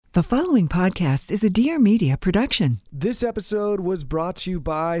The following podcast is a Dear Media production. This episode was brought to you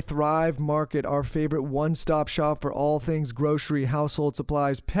by Thrive Market, our favorite one-stop shop for all things grocery, household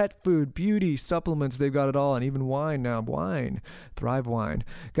supplies, pet food, beauty, supplements. They've got it all, and even wine now. Wine. Thrive Wine.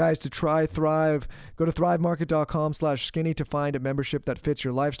 Guys, to try Thrive, go to thrivemarket.com/skinny to find a membership that fits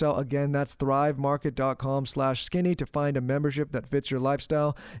your lifestyle. Again, that's thrivemarket.com/skinny to find a membership that fits your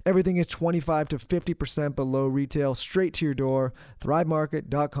lifestyle. Everything is 25 to 50% below retail, straight to your door.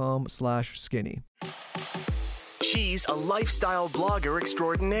 thrivemarket.com/skinny. She's a lifestyle blogger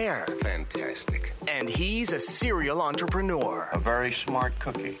extraordinaire. Fantastic. And he's a serial entrepreneur. A very smart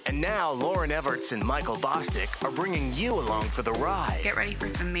cookie. And now Lauren Everts and Michael Bostic are bringing you along for the ride. Get ready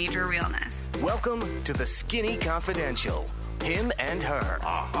for some major realness. Welcome to the Skinny Confidential. Him and her.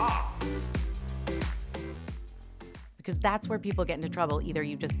 Aha! Because that's where people get into trouble. Either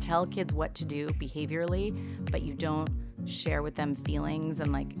you just tell kids what to do behaviorally, but you don't share with them feelings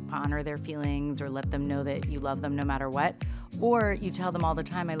and honor their feelings or let them know that you love them no matter what. Or you tell them all the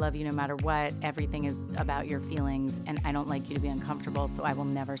time, I love you no matter what. Everything is about your feelings and I don't like you to be uncomfortable, so I will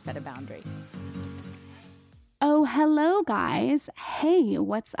never set a boundary. Oh, hello, guys. Hey,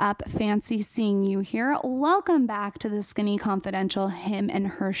 what's up? Fancy seeing you here. Welcome back to the Skinny Confidential Him and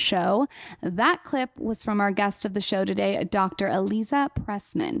Her show. That clip was from our guest of the show today, Dr. Aliza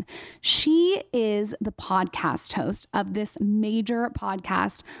Pressman. She is the podcast host of this major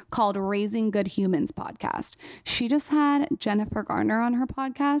podcast called Raising Good Humans podcast. She just had Jennifer Garner on her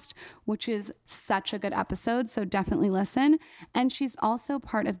podcast, which is such a good episode, so definitely listen. And she's also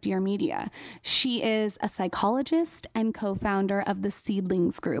part of Dear Media. She is a psychologist and co-founder of the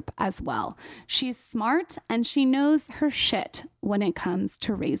Seedlings Group as well. She's smart and she knows her shit when it comes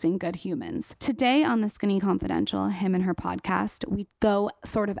to raising good humans. Today on the Skinny Confidential, Him and Her podcast, we go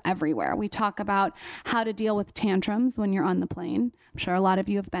sort of everywhere. We talk about how to deal with tantrums when you're on the plane. I'm sure a lot of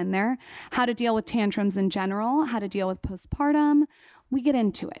you have been there. How to deal with tantrums in general, how to deal with postpartum. We get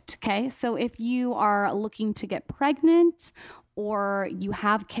into it, okay? So if you are looking to get pregnant or you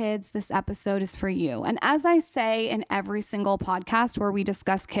have kids, this episode is for you. And as I say in every single podcast where we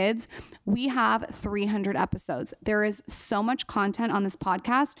discuss kids, we have 300 episodes. There is so much content on this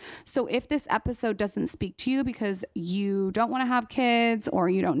podcast. So if this episode doesn't speak to you because you don't want to have kids, or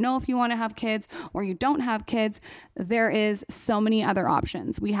you don't know if you want to have kids, or you don't have kids, there is so many other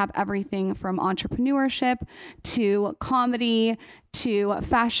options. We have everything from entrepreneurship to comedy to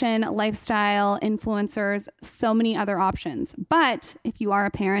fashion, lifestyle, influencers, so many other options. But if you are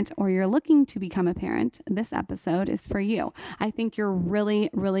a parent or you're looking to become a parent, this episode is for you. I think you're really,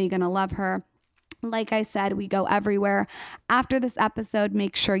 really going to love her. Like I said, we go everywhere. After this episode,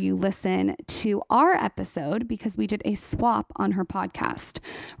 make sure you listen to our episode because we did a swap on her podcast,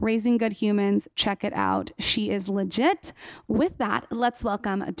 Raising Good Humans. Check it out. She is legit. With that, let's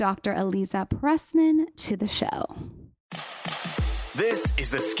welcome Dr. Aliza Pressman to the show. This is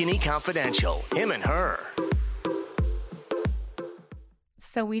the Skinny Confidential. Him and her.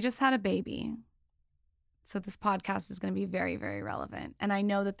 So we just had a baby. So this podcast is going to be very, very relevant. And I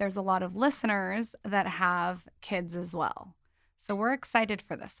know that there's a lot of listeners that have kids as well. So we're excited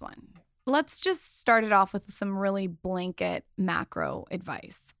for this one. Let's just start it off with some really blanket macro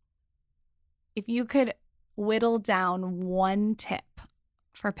advice. If you could whittle down one tip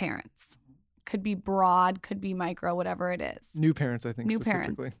for parents, could be broad, could be micro, whatever it is. New parents, I think, New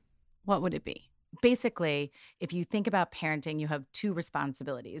specifically. parents. What would it be? Basically, if you think about parenting, you have two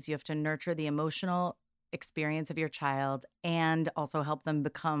responsibilities. You have to nurture the emotional experience of your child and also help them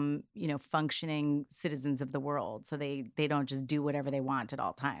become, functioning citizens of the world. So they don't just do whatever they want at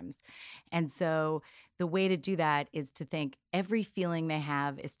all times. And so the way to do that is to think every feeling they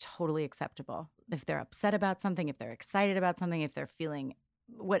have is totally acceptable. If they're upset about something, if they're excited about something, if they're feeling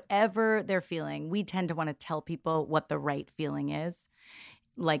whatever they're feeling, we tend to want to tell people what the right feeling is.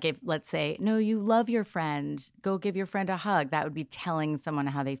 Like if, let's say, no, you love your friend, go give your friend a hug. That would be telling someone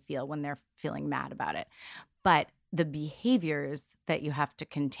how they feel when they're feeling mad about it. But the behaviors that you have to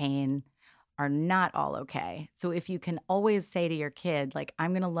contain are not all okay. So if you can always say to your kid,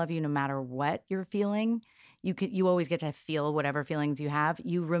 I'm going to love you no matter what you're feeling, you always get to feel whatever feelings you have.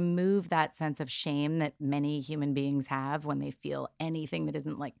 You remove that sense of shame that many human beings have when they feel anything that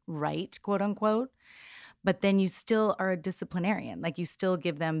isn't right, quote unquote. But then you still are a disciplinarian. You still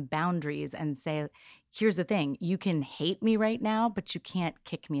give them boundaries and say, here's the thing, you can hate me right now, but you can't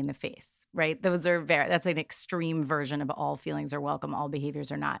kick me in the face, right? That's an extreme version of all feelings are welcome, all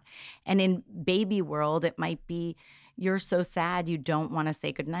behaviors are not. And in baby world, it might be you're so sad you don't want to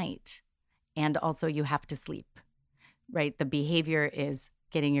say goodnight. And also you have to sleep, right? The behavior is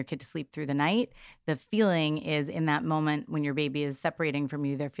getting your kid to sleep through the night. The feeling is in that moment when your baby is separating from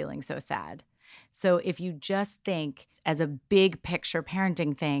you, they're feeling so sad. So if you just think as a big picture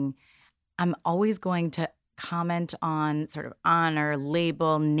parenting thing, I'm always going to comment on, sort of honor,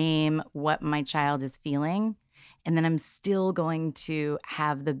 label, name what my child is feeling. And then I'm still going to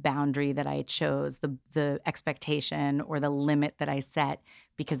have the boundary that I chose, the expectation or the limit that I set,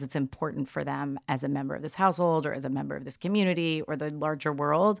 because it's important for them as a member of this household or as a member of this community or the larger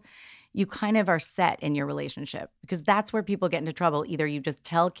world. You kind of are set in your relationship, because that's where people get into trouble. Either you just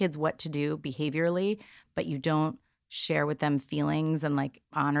tell kids what to do behaviorally, but you don't share with them feelings and like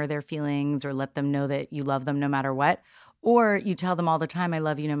honor their feelings or let them know that you love them no matter what. Or you tell them all the time, I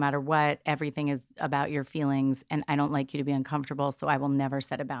love you no matter what. Everything is about your feelings and I don't like you to be uncomfortable, so I will never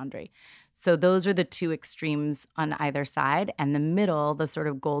set a boundary. So those are the two extremes on either side. And the middle, the sort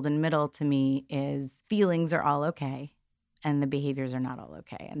of golden middle to me, is feelings are all okay and the behaviors are not all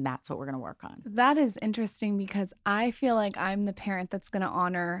okay. And that's what we're going to work on. That is interesting, because I feel like I'm the parent that's going to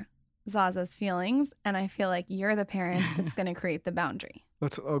honor Zaza's feelings, and I feel like you're the parent that's going to create the boundary.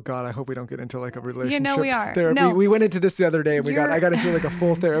 Oh God, I hope we don't get into like a relationship we are. therapy. No. We went into this the other day and I got into like a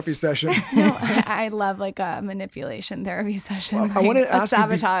full therapy session. No, I love like a manipulation therapy session. Well, I want to ask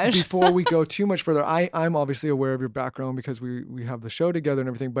sabotage. you before we go too much further. I'm obviously aware of your background because we have the show together and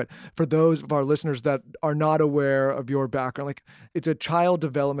everything. But for those of our listeners that are not aware of your background, like it's a child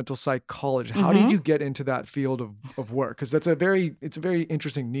developmental psychologist. How did you get into that field of work? Because it's a very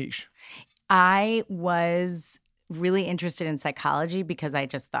interesting niche. I was really interested in psychology because I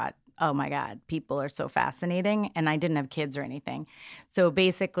just thought, oh my God, people are so fascinating. And I didn't have kids or anything. So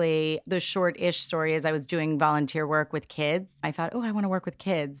basically, the short-ish story is I was doing volunteer work with kids. I thought, oh, I want to work with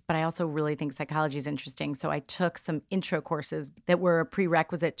kids, but I also really think psychology is interesting. So I took some intro courses that were a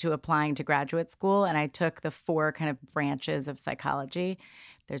prerequisite to applying to graduate school. And I took the 4 kind of branches of psychology.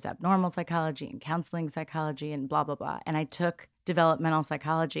 There's abnormal psychology and counseling psychology and blah, blah, blah. And I took developmental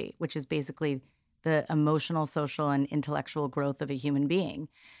psychology, which is basically the emotional, social, and intellectual growth of a human being.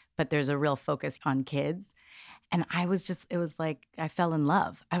 But there's a real focus on kids. And it was like I fell in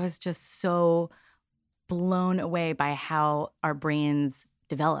love. I was just so blown away by how our brains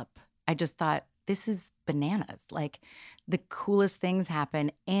develop. I just thought, this is bananas. Like the coolest things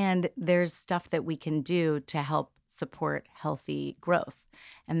happen. And there's stuff that we can do to help support healthy growth.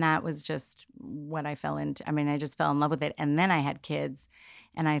 And that was just what I fell into. I mean, I just fell in love with it. And then I had kids.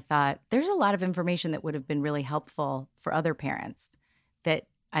 And I thought, there's a lot of information that would have been really helpful for other parents that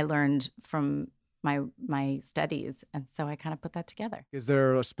I learned from my studies. And so I kind of put that together. Is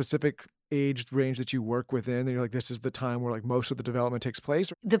there a specific age range that you work within and you're like, this is the time where like most of the development takes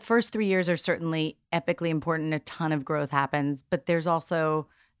place? The first 3 years are certainly epically important. A ton of growth happens, but there's also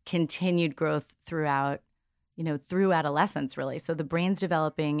continued growth throughout adolescence, really. So the brain's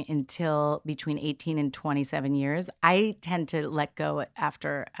developing until between 18 and 27 years. I tend to let go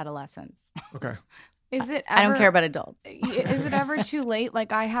after adolescence. Okay. I don't care about adults. Is it ever too late?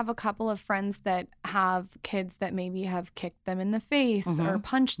 Like I have a couple of friends that have kids that maybe have kicked them in the face or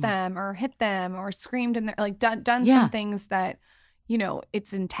punched them or hit them or screamed and like done some things that,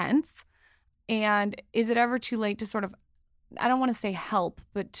 it's intense. And is it ever too late to sort of, I don't want to say help,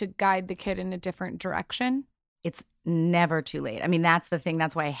 but to guide the kid in a different direction? It's never too late. I mean, that's the thing.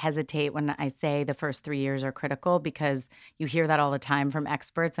 That's why I hesitate when I say the first 3 years are critical, because you hear that all the time from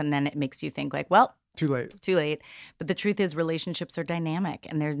experts, and then it makes you think like, well, too late. But the truth is relationships are dynamic,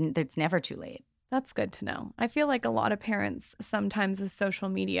 and it's never too late. That's good to know. I feel like a lot of parents sometimes with social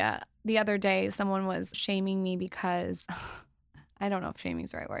media. The other day, someone was shaming me because I don't know if shaming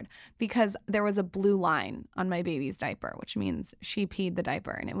is the right word, because there was a blue line on my baby's diaper, which means she peed the diaper.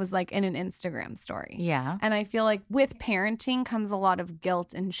 And it was like in an Instagram story. Yeah. And I feel like with parenting comes a lot of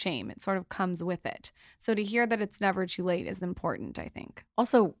guilt and shame. It sort of comes with it. So to hear that it's never too late is important, I think.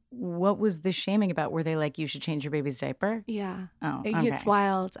 Also, what was the shaming about? Were they like, you should change your baby's diaper? Yeah. Oh, okay. It's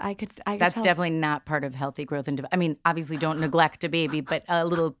wild. I could That's tell. definitely not part of healthy growth and I mean, obviously don't neglect a baby, but a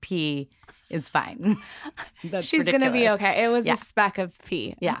little pee is fine. She's going to be okay. It was a speck of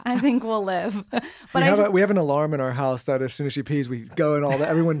pee. Yeah. I think we'll live. But we have an alarm in our house that as soon as she pees, we go and all that.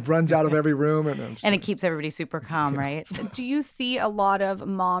 Everyone runs out of every room. And it keeps everybody super calm, right? Do you see a lot of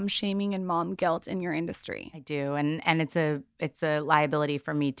mom shaming and mom guilt in your industry? I do. And it's a liability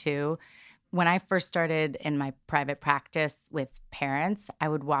for me too. When I first started in my private practice with parents, I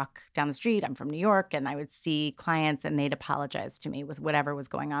would walk down the street. I'm from New York, and I would see clients, and they'd apologize to me with whatever was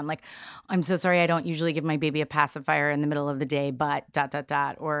going on. Like, I'm so sorry I don't usually give my baby a pacifier in the middle of the day, but ...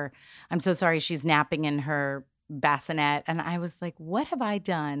 Or I'm so sorry she's napping in her bassinet. And I was like, what have I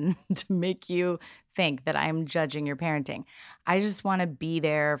done to make you think that I'm judging your parenting? I just want to be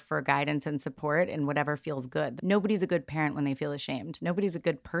there for guidance and support and whatever feels good. Nobody's a good parent when they feel ashamed. Nobody's a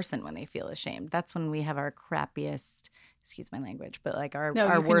good person when they feel ashamed. That's when we have our crappiest, excuse my language, but like our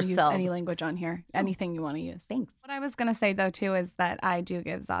worst use selves. Any language on here, anything you want to use. Thanks. What I was going to say though too is that I do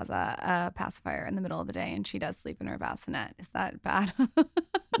give Zaza a pacifier in the middle of the day and she does sleep in her bassinet. Is that bad?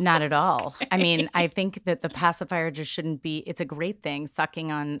 Not at all. I mean, I think that the pacifier just shouldn't be, it's a great thing.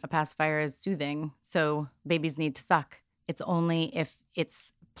 Sucking on a pacifier is soothing. So babies need to suck. It's only if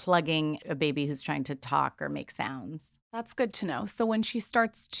it's plugging a baby who's trying to talk or make sounds. That's good to know. So when she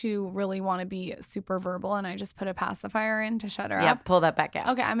starts to really want to be super verbal and I just put a pacifier in to shut her up. Yeah, pull that back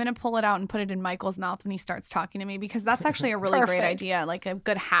out. Okay, I'm going to pull it out and put it in Michael's mouth when he starts talking to me because that's actually a really great idea. Like a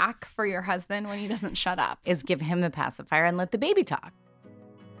good hack for your husband when he doesn't shut up. Is give him the pacifier and let the baby talk.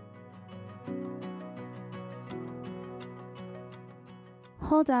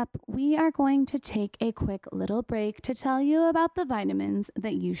 Hold up, we are going to take a quick little break to tell you about the vitamins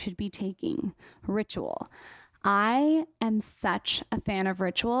that you should be taking. Ritual. I am such a fan of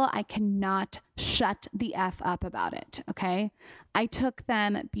Ritual. I cannot shut the F up about it, okay? I took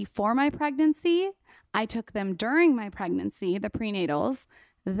them before my pregnancy. I took them during my pregnancy, the prenatals.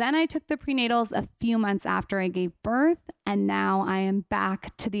 Then I took the prenatals a few months after I gave birth, and now I am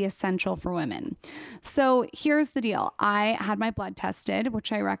back to the essential for women. So here's the deal. I had my blood tested,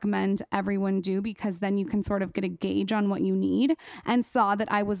 which I recommend everyone do because then you can sort of get a gauge on what you need, and saw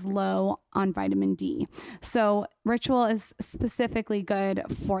that I was low on vitamin D. So Ritual is specifically good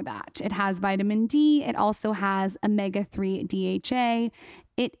for that. It has vitamin D. It also has omega-3 DHA.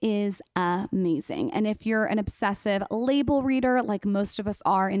 It is amazing. And if you're an obsessive label reader, like most of us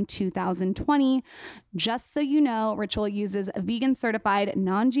are in 2020, just so you know, Ritual uses vegan certified,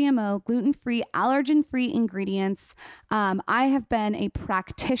 non-GMO, gluten-free, allergen-free ingredients. I have been a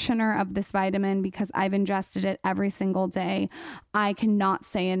practitioner of this vitamin because I've ingested it every single day. I cannot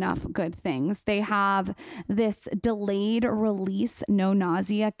say enough good things. They have this delayed release, no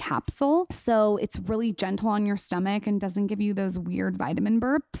nausea capsule. So it's really gentle on your stomach and doesn't give you those weird vitamin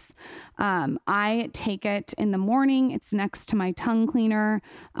burps. I take it in the morning. It's next to my tongue cleaner.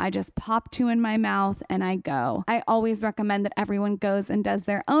 I just pop 2 in my mouth and I go. I always recommend that everyone goes and does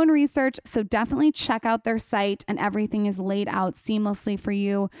their own research. So definitely check out their site and everything is laid out seamlessly for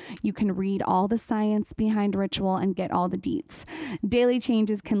you. You can read all the science behind Ritual and get all the deets. Daily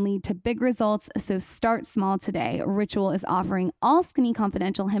changes can lead to big results. So start small today. Ritual is offering all Skinny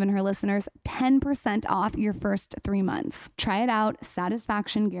Confidential, him and her listeners, 10% off your first 3 months. Try it out.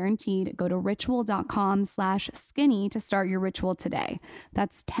 Satisfaction guaranteed. Go to ritual.com/skinny to start your Ritual today.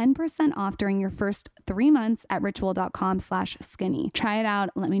 That's 10% off during your first 3 months at ritual.com/skinny. Try it out.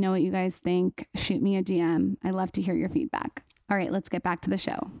 Let me know what you guys think. Shoot me a DM. I love to hear your feedback. All right, let's get back to the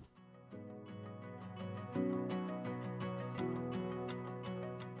show.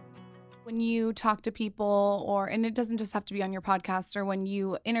 When you talk to people and it doesn't just have to be on your podcast, or when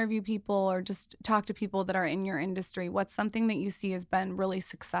you interview people or just talk to people that are in your industry, what's something that you see has been really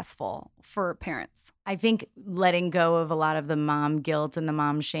successful for parents? I think letting go of a lot of the mom guilt and the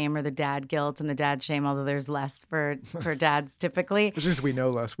mom shame, or the dad guilt and the dad shame, although there's less for dads typically. It's just we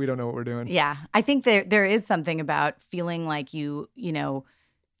know less. We don't know what we're doing. Yeah. I think there is something about feeling like you know,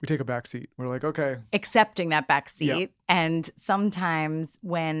 we take a back seat. We're like, okay. Accepting that back seat. Yeah. And sometimes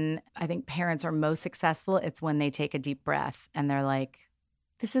when I think parents are most successful, it's when they take a deep breath and they're like,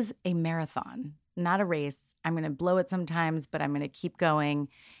 this is a marathon, not a race. I'm going to blow it sometimes, but I'm going to keep going.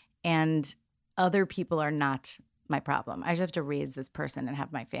 And other people are not my problem. I just have to raise this person and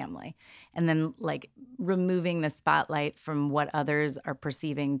have my family. And then like removing the spotlight from what others are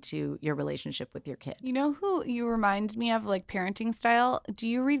perceiving to your relationship with your kid. You know who you remind me of, like parenting style? Do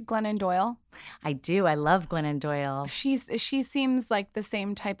you read Glennon Doyle? I do. I love Glennon Doyle. She seems like the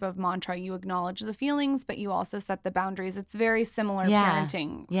same type of mantra. You acknowledge the feelings, but you also set the boundaries. It's very similar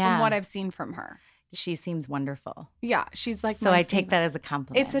parenting from what I've seen from her. She seems wonderful. Yeah, she's like so I take that as a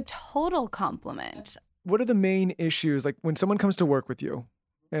compliment. It's a total compliment. What are the main issues? Like when someone comes to work with you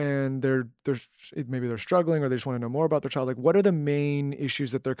and maybe they're struggling or they just want to know more about their child, like what are the main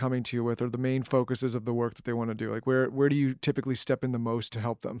issues that they're coming to you with, or the main focuses of the work that they want to do? Like where do you typically step in the most to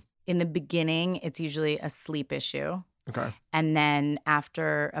help them? In the beginning, it's usually a sleep issue. Okay. And then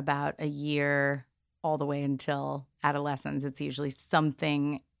after about a year, all the way until adolescence, it's usually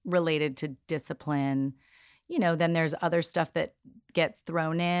something related to discipline. You know, then there's other stuff that gets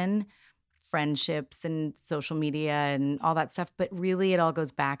thrown in, friendships and social media and all that stuff. But really, it all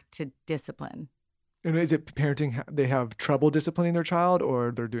goes back to discipline. And is it parenting? They have trouble disciplining their child,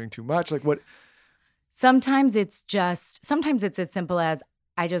 or they're doing too much? Like what? Sometimes it's as simple as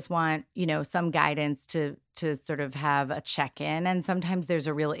I just want, some guidance to sort of have a check-in. And sometimes there's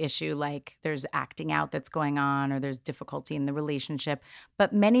a real issue, like there's acting out that's going on or there's difficulty in the relationship.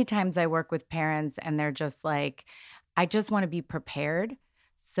 But many times I work with parents and they're just like, I just want to be prepared.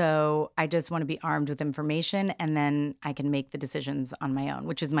 So I just want to be armed with information and then I can make the decisions on my own,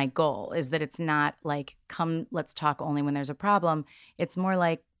 which is my goal, is that it's not like, come, let's talk only when there's a problem. It's more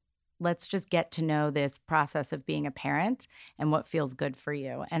like, let's just get to know this process of being a parent and what feels good for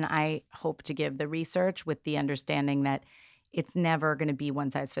you. And I hope to give the research with the understanding that it's never going to be one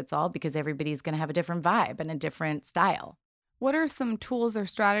size fits all because everybody's going to have a different vibe and a different style. What are some tools or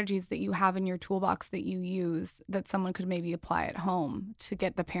strategies that you have in your toolbox that you use that someone could maybe apply at home to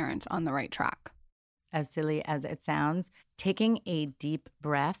get the parent on the right track? As silly as it sounds, taking a deep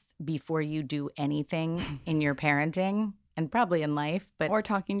breath before you do anything in your parenting and probably in life, or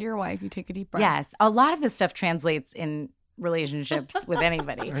talking to your wife, you take a deep breath. Yes. A lot of this stuff translates in relationships with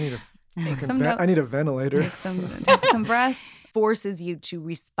anybody. I need a ventilator. Take some breaths. Forces you to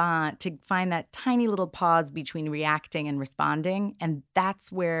respond, to find that tiny little pause between reacting and responding. And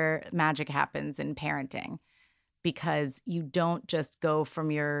that's where magic happens in parenting, because you don't just go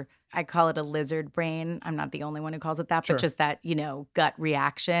from I call it a lizard brain. I'm not the only one who calls it that, Sure. but just that, gut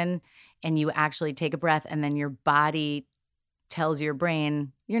reaction. And you actually take a breath and then your body tells your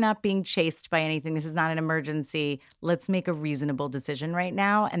brain, you're not being chased by anything. This is not an emergency. Let's make a reasonable decision right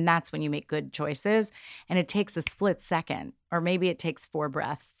now. And that's when you make good choices. And it takes a split second, or maybe it takes 4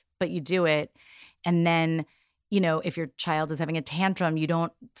 breaths, but you do it. And then, if your child is having a tantrum, you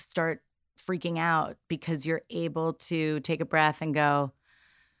don't start freaking out because you're able to take a breath and go,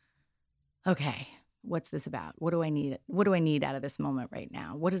 okay, what's this about? What do I need? What do I need out of this moment right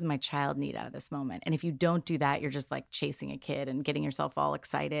now? What does my child need out of this moment? And if you don't do that, you're just like chasing a kid and getting yourself all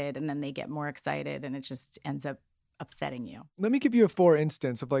excited, and then they get more excited and it just ends up upsetting you. Let me give you a 4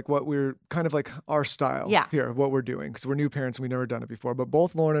 instance of like what we're kind of like our style here, of what we're doing, because we're new parents and we've never done it before. But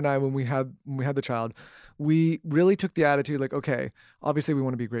both Lauren and I, when we had the child, we really took the attitude like, okay, obviously we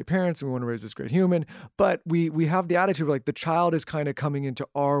want to be great parents and we want to raise this great human, but we have the attitude like the child is kind of coming into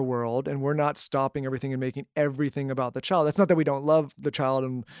our world and we're not stopping everything and making everything about the child. That's not that we don't love the child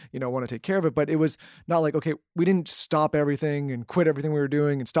and want to take care of it, but it was not like, okay, we didn't stop everything and quit everything we were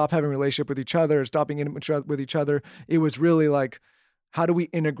doing and stop having a relationship with each other, stopping intimate with each other. It was really like, how do we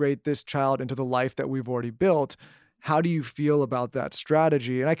integrate this child into the life that we've already built? How do you feel about that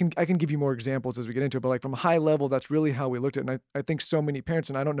strategy? And I can give you more examples as we get into it, but like from a high level, that's really how we looked at it. And I think so many parents,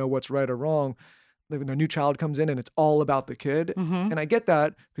 and I don't know what's right or wrong, when the new child comes in and it's all about the kid. Mm-hmm. And I get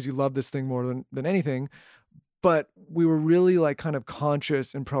that because you love this thing more than anything. But we were really like kind of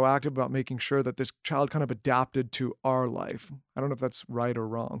conscious and proactive about making sure that this child kind of adapted to our life. I don't know if that's right or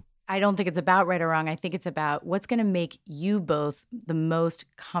wrong. I don't think it's about right or wrong. I think it's about what's going to make you both the most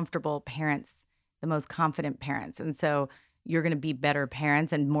comfortable parents, the most confident parents. And so you're going to be better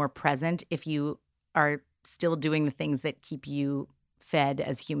parents and more present if you are still doing the things that keep you fed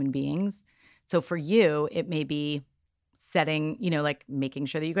as human beings. So for you, it may be setting, like making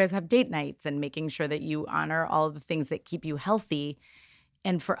sure that you guys have date nights and making sure that you honor all of the things that keep you healthy.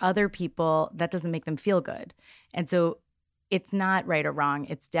 And for other people, that doesn't make them feel good. And so it's not right or wrong.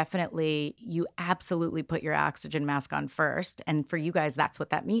 It's definitely, you absolutely put your oxygen mask on first. And for you guys, that's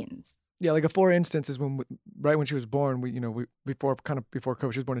what that means. Yeah, like a 4 instance is right when she was born, we before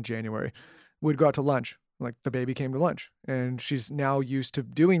COVID, she was born in January, we'd go out to lunch. Like the baby came to lunch and she's now used to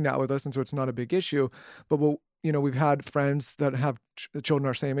doing that with us. And so it's not a big issue, but we've had friends that have children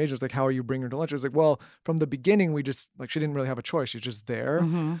our same age. It's like, how are you bringing her to lunch? It's like, well, from the beginning, we just like, she didn't really have a choice. She's just there.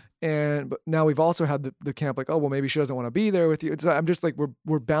 Mm-hmm. But now we've also had the camp like, oh, well, maybe she doesn't want to be there with you. I'm just like,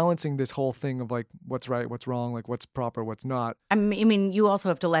 we're balancing this whole thing of like, what's right, what's wrong, like what's proper, what's not. I mean, you also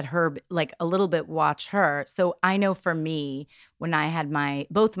have to let her like a little bit watch her. So I know for me, when I had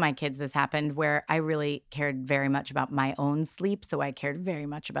both my kids, this happened where I really cared very much about my own sleep. So I cared very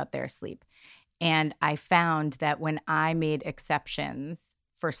much about their sleep. And I found that when I made exceptions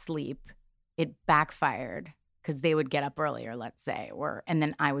for sleep, it backfired because they would get up earlier, let's say, and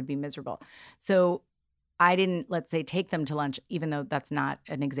then I would be miserable. So I didn't, let's say, take them to lunch, even though that's not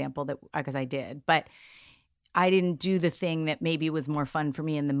an example because I did. But I didn't do the thing that maybe was more fun for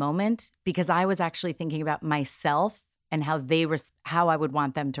me in the moment because I was actually thinking about myself and how I would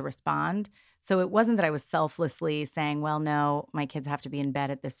want them to respond. So it wasn't that I was selflessly saying, well, no, my kids have to be in bed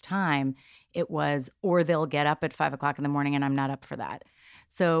at this time. It was, or they'll get up at 5 o'clock in the morning and I'm not up for that.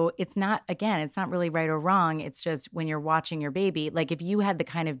 So it's not really right or wrong. It's just when you're watching your baby, like if you had the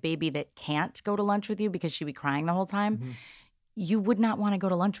kind of baby that can't go to lunch with you because she'd be crying the whole time, you would not want to go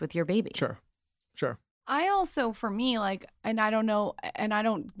to lunch with your baby. Sure. Sure. I also, for me, like, and I don't know, and I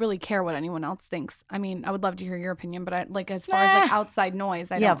don't really care what anyone else thinks. I mean, I would love to hear your opinion, but as far as like outside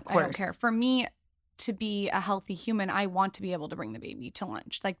noise, I don't care. For me to be a healthy human, I want to be able to bring the baby to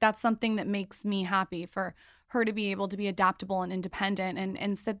lunch. Like, that's something that makes me happy, for her to be able to be adaptable and independent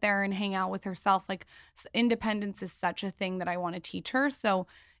and sit there and hang out with herself. Like, independence is such a thing that I want to teach her. So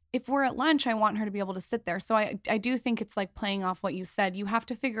if we're at lunch, I want her to be able to sit there. So I do think it's like playing off what you said. You have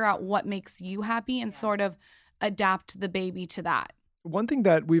to figure out what makes you happy and sort of adapt the baby to that. One thing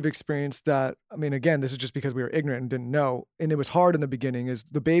that we've experienced that, I mean, again, this is just because we were ignorant and didn't know, and it was hard in the beginning, is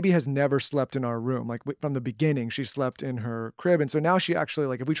the baby has never slept in our room. Like from the beginning, she slept in her crib. And so now she actually,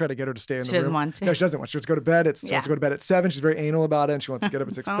 like, if we try to get her to stay in the room. She doesn't want to. No, she doesn't want to. She wants to go to bed. She wants to go to bed at 7. She's very anal about it, and she wants to get up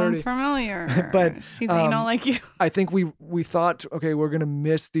at 6:30. Sounds familiar. But she's anal like you. I think we thought, okay, we're going to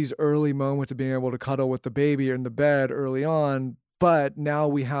miss these early moments of being able to cuddle with the baby in the bed early on. But now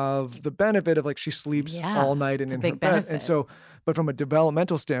we have the benefit of, like, she sleeps all night and in her bed. And so, but from a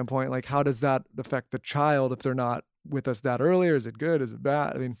developmental standpoint, like, how does that affect the child if they're not with us that early? Or is it good? Is it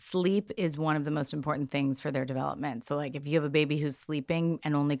bad? I mean, sleep is one of the most important things for their development. So, like, if you have a baby who's sleeping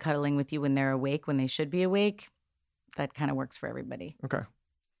and only cuddling with you when they're awake, when they should be awake, that kind of works for everybody. Okay.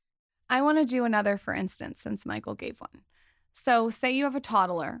 I want to do another, for instance, since Michael gave one. So say you have a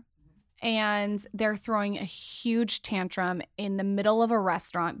toddler and they're throwing a huge tantrum in the middle of a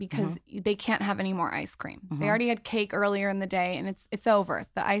restaurant because they can't have any more ice cream. They already had cake earlier in the day and it's over.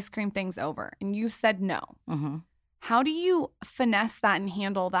 The ice cream thing's over. And you said no. How do you finesse that and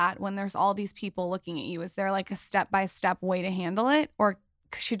handle that when there's all these people looking at you? Is there like a step-by-step way to handle it? Or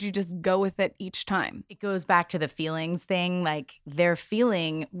should you just go with it each time? It goes back to the feelings thing. Like, they're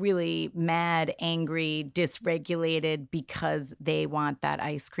feeling really mad, angry, dysregulated because they want that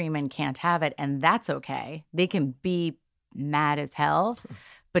ice cream and can't have it. And that's okay. They can be mad as hell,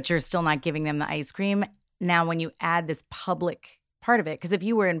 but you're still not giving them the ice cream. Now, when you add this public part of it, because if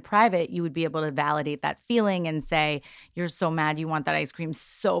you were in private, you would be able to validate that feeling and say, you're so mad, you want that ice cream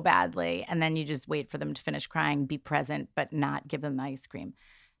so badly. And then you just wait for them to finish crying, be present, but not give them the ice cream.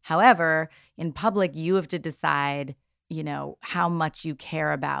 However, in public, you have to decide, you know, how much you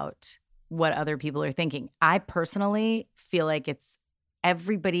care about what other people are thinking. I personally feel like it's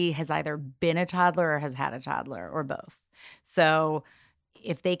everybody has either been a toddler or has had a toddler or both. So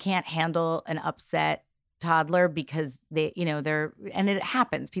if they can't handle an upset toddler because they, you know, and it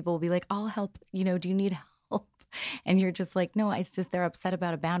happens. People will be like, I'll help, you know, do you need help? And you're just like, no, it's just they're upset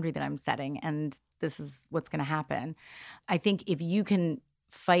about a boundary that I'm setting and this is what's going to happen. I think if you can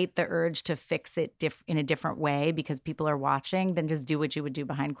fight the urge to fix it in a different way because people are watching, then just do what you would do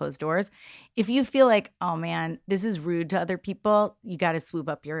behind closed doors. If you feel like, oh man, this is rude to other people, you got to swoop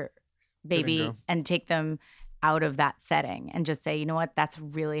up your baby and take them out of that setting and just say, you know what, that's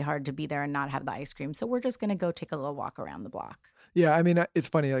really hard to be there and not have the ice cream. So we're just going to go take a little walk around the block. Yeah, I mean, it's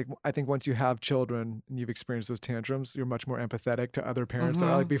funny. Like, I think once you have children and you've experienced those tantrums, you're much more empathetic to other parents. That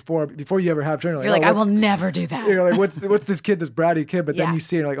are like before you ever have children, you're like, I will never do that. You're like, what's this kid, this bratty kid? But then you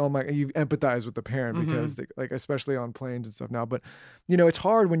see it, like, oh my, you empathize with the parent because, like, especially on planes and stuff now. But you know, it's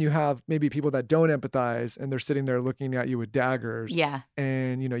hard when you have maybe people that don't empathize and they're sitting there looking at you with daggers. Yeah.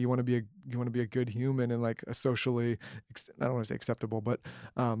 And you know, you want to be a good human and like a socially, I don't want to say acceptable, but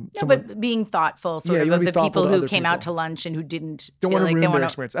but being thoughtful, sort of the people who came out to lunch and who don't want to ruin their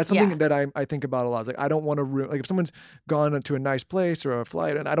experience. That's something that I think about a lot. It's like, I don't want to ruin, like, if someone's gone to a nice place or a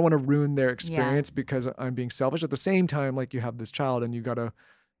flight, and I don't want to ruin their experience because I'm being selfish. At the same time, like, you have this child and you gotta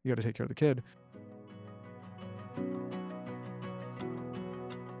take care of the kid.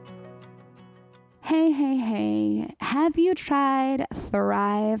 Hey, have you tried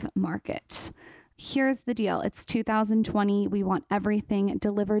Thrive Market? Here's the deal. It's 2020. We want everything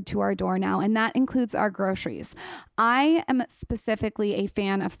delivered to our door now, and that includes our groceries. I am specifically a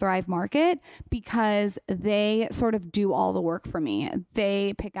fan of Thrive Market because they sort of do all the work for me.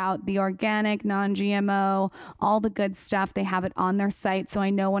 They pick out the organic, non-GMO, all the good stuff. They have it on their site, so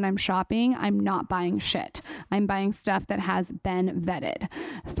I know when I'm shopping, I'm not buying shit. I'm buying stuff that has been vetted.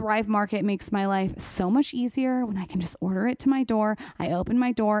 Thrive Market makes my life so much easier when I can just order it to my door. I open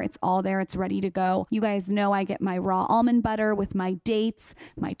my door, it's all there, it's ready to go. You guys know I get my raw almond butter with my dates,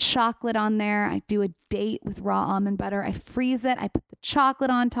 my chocolate on there. I do a date with raw almond butter. I freeze it. I put the with chocolate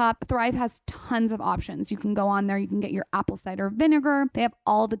on top. Thrive has tons of options. You can go on there. You can get your apple cider vinegar. They have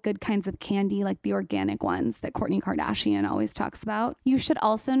all the good kinds of candy, like the organic ones that Kourtney Kardashian always talks about. You should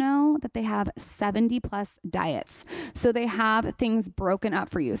also know that they have 70 plus diets. So they have things broken up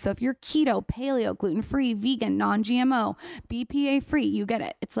for you. So if you're keto, paleo, gluten-free, vegan, non-GMO, BPA free, you get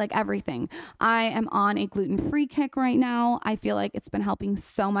it. It's like everything. I am on a gluten-free kick right now. I feel like it's been helping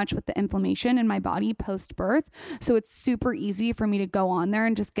so much with the inflammation in my body post-birth. So it's super easy for me to go on there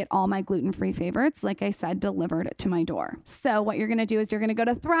and just get all my gluten-free favorites, like I said, delivered to my door. So what you're going to do is you're going to go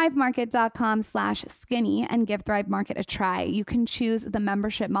to thrivemarket.com/skinny and give Thrive Market a try. You can choose the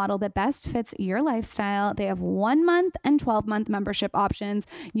membership model that best fits your lifestyle. They have 1 month and 12-month membership options.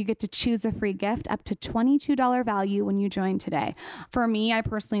 You get to choose a free gift up to $22 value when you join today. For me, I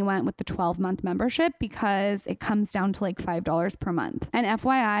personally went with the 12-month membership because it comes down to like $5 per month. And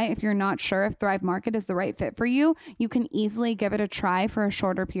FYI, if you're not sure if Thrive Market is the right fit for you, you can easily give it a try for a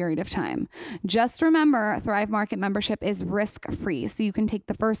shorter period of time. Just remember, Thrive Market membership is risk-free, so you can take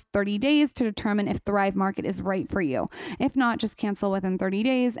the first 30 days to determine if Thrive Market is right for you. If not, just cancel within 30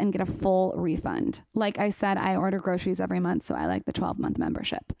 days and get a full refund. Like I said, I order groceries every month, so I like the 12-month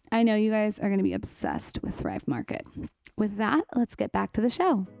membership. I know you guys are going to be obsessed with Thrive Market. With that, let's get back to the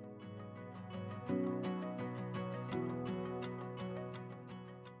show.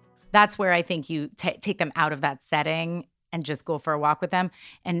 That's where I think you take them out of that setting and just go for a walk with them.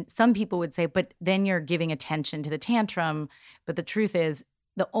 And some people would say, but then you're giving attention to the tantrum. But the truth is,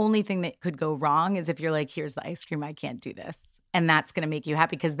 the only thing that could go wrong is if you're like, here's the ice cream, I can't do this. And that's going to make you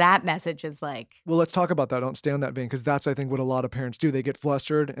happy because that message is like. Well, let's talk about that. Don't stay on that vein because that's, I think, what a lot of parents do. They get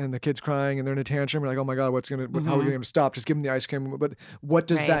flustered and the kid's crying and they're in a tantrum. We're like, oh my God, how are we going to stop? Just give them the ice cream. But what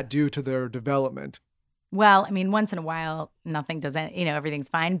does that do to their development? Well, I mean, once in a while, nothing does, everything's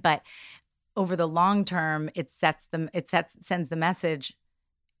fine. But over the long term, it sends the message,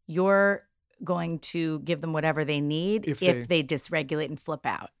 you're going to give them whatever they need if they dysregulate and flip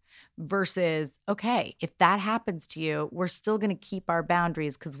out. Versus, okay, if that happens to you, we're still going to keep our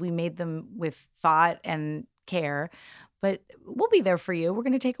boundaries because we made them with thought and care. But we'll be there for you. We're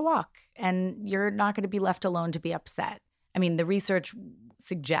going to take a walk and you're not going to be left alone to be upset. I mean, the research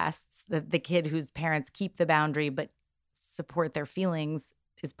suggests that the kid whose parents keep the boundary but support their feelings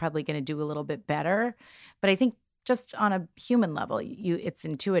is probably going to do a little bit better. But I think just on a human level, it's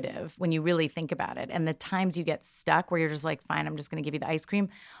intuitive when you really think about it. And the times you get stuck where you're just like, fine, I'm just going to give you the ice cream,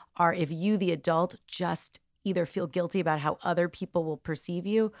 are if you, the adult, just either feel guilty about how other people will perceive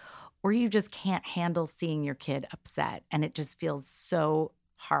you, or you just can't handle seeing your kid upset. And it just feels so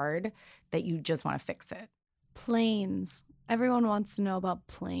hard that you just want to fix it. Planes. Everyone wants to know about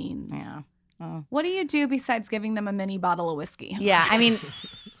planes. Yeah. Oh. What do you do besides giving them a mini bottle of whiskey? Yeah, I mean,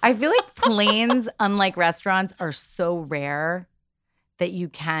 I feel like planes, unlike restaurants, are so rare that you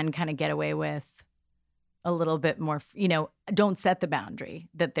can kind of get away with a little bit more, don't set the boundary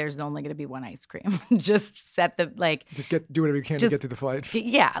that there's only going to be one ice cream. Just set the, do whatever you can to get through the flight.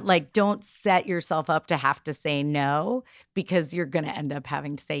 Yeah. Don't set yourself up to have to say no because you're going to end up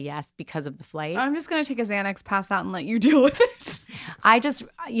having to say yes because of the flight. I'm just going to take a Xanax, pass out and let you deal with it. I just,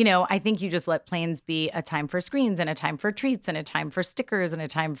 I think you just let planes be a time for screens and a time for treats and a time for stickers and a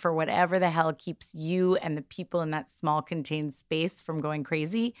time for whatever the hell keeps you and the people in that small contained space from going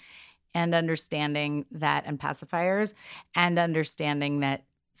crazy. And understanding that, and pacifiers, and understanding that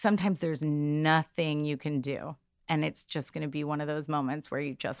sometimes there's nothing you can do. And it's just going to be one of those moments where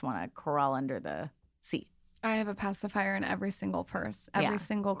you just want to crawl under the seat. I have a pacifier in every single purse, every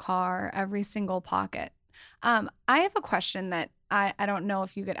single car, every single pocket. I have a question that I don't know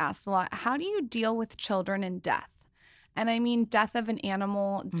if you get asked a lot. How do you deal with children and death? And I mean death of an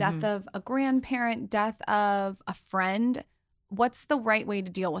animal, death of a grandparent, death of a friend. What's the right way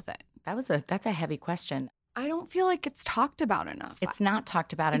to deal with it? That's a heavy question. I don't feel like it's talked about enough. It's not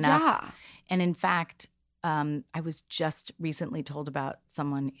talked about enough. Yeah. And in fact, I was just recently told about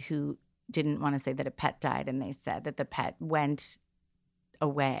someone who didn't want to say that a pet died, and they said that the pet went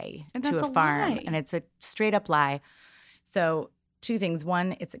away to a farm. Lie. And it's a straight up lie. So 2 things.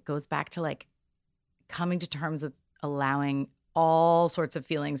 One, it goes back to coming to terms with allowing all sorts of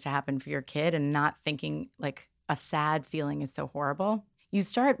feelings to happen for your kid and not thinking a sad feeling is so horrible. You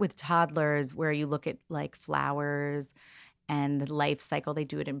start with toddlers where you look at flowers and the life cycle. They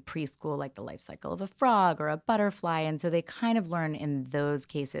do it in preschool, like the life cycle of a frog or a butterfly. And so they kind of learn in those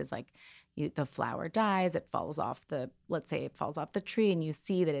cases, the flower dies, let's say it falls off the tree and you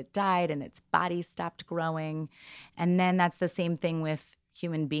see that it died and its body stopped growing. And then that's the same thing with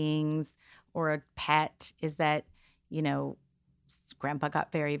human beings or a pet is that, grandpa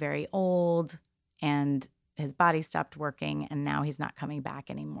got very, very old and his body stopped working and now he's not coming back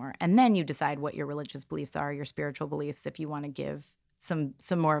anymore. And then you decide what your religious beliefs are, your spiritual beliefs, if you want to give some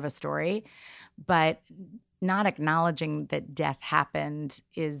more of a story. But not acknowledging that death happened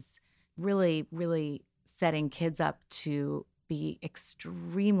is really, really setting kids up to be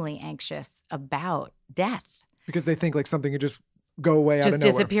extremely anxious about death. Because they think like something could just go away out of nowhere.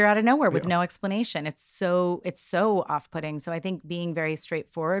 Just disappear out of nowhere with no explanation. It's so off-putting. So I think being very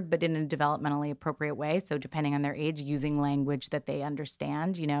straightforward, but in a developmentally appropriate way. So depending on their age, using language that they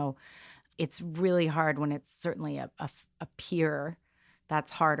understand. It's really hard when it's certainly a peer.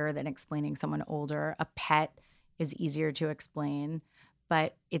 That's harder than explaining someone older. A pet is easier to explain.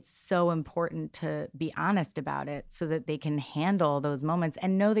 But it's so important to be honest about it so that they can handle those moments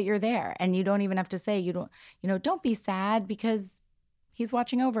and know that you're there. And you don't even have to say, don't be sad because he's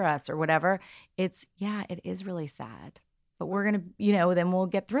watching over us or whatever. It is really sad. But we're going to, then we'll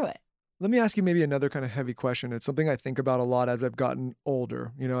get through it. Let me ask you maybe another kind of heavy question. It's something I think about a lot as I've gotten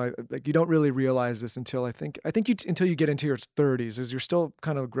older. You don't really realize this until until you get into your 30s, as you're still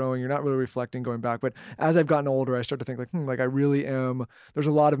kind of growing. You're not really reflecting, going back. But as I've gotten older, I start to think I really am. There's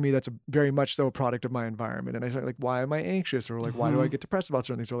a lot of me that's very much so a product of my environment. And I start why am I anxious? Or why do I get depressed about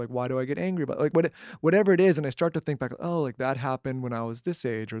certain things? Or why do I get angry about whatever it is? And I start to think back, that happened when I was this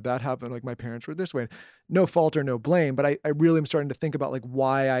age, or that happened my parents were this way. No fault or no blame, but I really am starting to think about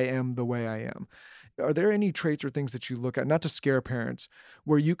why I am the way I am. Are there any traits or things that you look at, not to scare parents,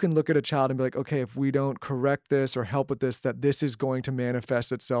 where you can look at a child and be okay, if we don't correct this or help with this, that this is going to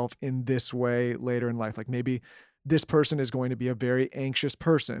manifest itself in this way later in life? Maybe this person is going to be a very anxious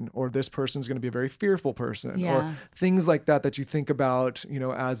person, or this person is going to be a very fearful person, or things like that you think about,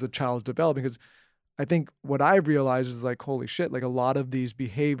 as a child's developing. Because I think what I've realized is holy shit, a lot of these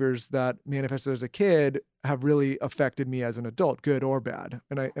behaviors that manifested as a kid have really affected me as an adult, good or bad.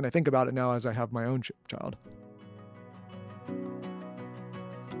 And I think about it now as I have my own child.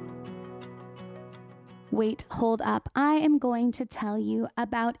 Wait, hold up. I am going to tell you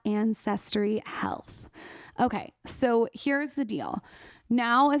about Ancestry Health. Okay, so here's the deal.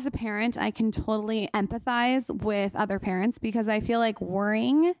 Now, as a parent, I can totally empathize with other parents because I feel like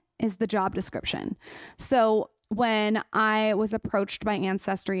worrying is the job description. So when I was approached by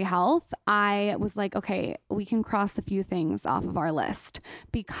Ancestry Health, I was okay, we can cross a few things off of our list,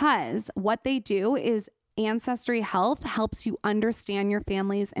 because what they do is Ancestry Health helps you understand your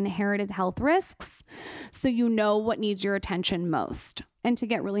family's inherited health risks so you know what needs your attention most. And to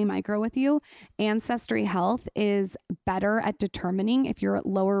get really micro with you, Ancestry Health is better at determining if you're at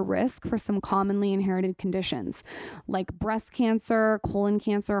lower risk for some commonly inherited conditions like breast cancer, colon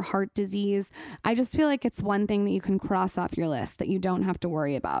cancer, heart disease. I just feel like it's one thing that you can cross off your list that you don't have to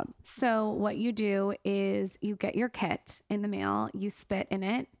worry about. So what you do is you get your kit in the mail, you spit in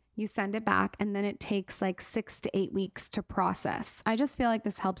it, you send it back, and then it takes 6 to 8 weeks to process. I just feel like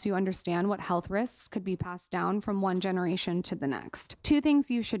this helps you understand what health risks could be passed down from one generation to the next. 2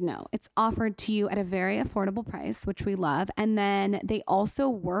 things you should know. It's offered to you at a very affordable price, which we love. And then they also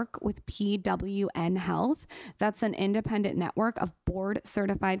work with PWN Health. That's an independent network of board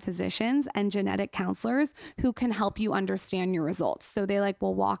certified physicians and genetic counselors who can help you understand your results. So they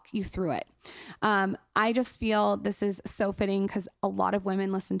will walk you through it. I just feel this is so fitting because a lot of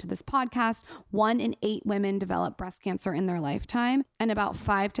women listen to this podcast. 1 in 8 women develop breast cancer in their lifetime, and about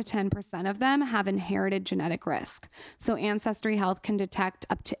 5 to 10% of them have inherited genetic risk. So Ancestry Health can detect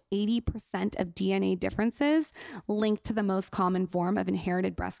up to 80% of DNA differences linked to the most common form of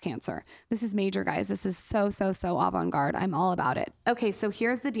inherited breast cancer. This is major, guys. This is so avant-garde. I'm all about it. Okay, so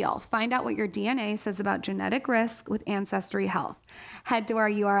here's the deal. Find out what your DNA says about genetic risk with Ancestry Health. Head to our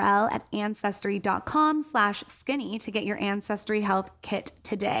URL at ancestry.com/skinny to get your Ancestry Health kit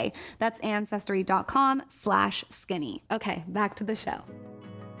today. That's ancestry.com/skinny. Okay, back to the show.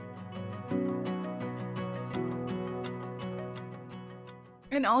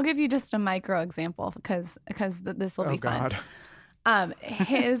 And I'll give you just a micro example because this will be fun.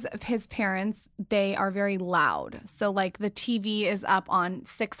 His parents, they are very loud. So the TV is up on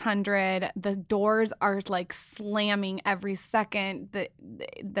 600. The doors are slamming every second.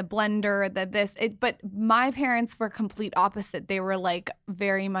 The blender, but my parents were complete opposite. They were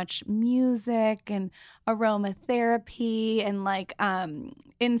very much music and aromatherapy and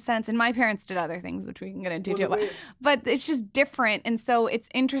incense. And my parents did other things, which we can get into too. But it's just different. And so it's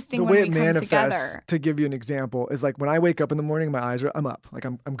interesting when we come together. To give you an example, is when I wake up in the morning, my eyes are, I'm up,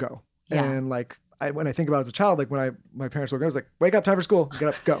 I'm go. Yeah. And when I think about it as a child, when my parents woke up, I was wake up, time for school, get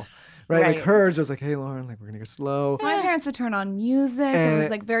up, go. right? Like Right. hers was like, hey, Lauren, like we're going to go slow. My parents would turn on music. It was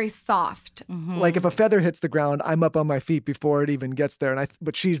like very soft. Like if a feather hits the ground, I'm up on my feet before it even gets there.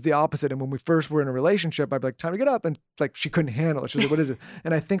 But she's the opposite. And when we first were in a relationship, I'd be like, time to get up. And like, she couldn't handle it. She was like, what is it?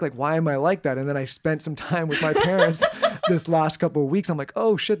 And I think like, why am I like that? And then I spent some time with my parents this last couple of weeks. I'm like,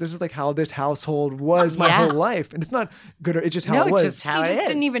 oh shit, this is like how this household was my whole life. And it's not good. It's just how it was. Just how He it just is.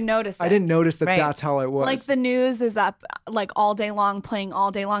 didn't even notice it. I didn't notice that Right. that's how it was. Like the news is up like all day long, playing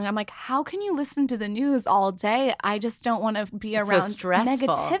all day long. I'm like, how can you listen to the news all day? I just don't want to be It's so around stressful.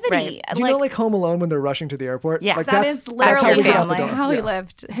 negativity. Right. Do you know like Home Alone when they're rushing to the airport? Yeah. Like that is literally we got out the door. how he Yeah.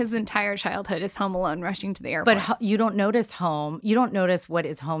 lived his entire childhood is Home Alone rushing to the airport. But you don't notice home. You don't notice what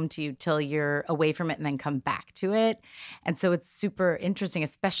is home to you till you're away from it and then come back to it. And so it's super interesting,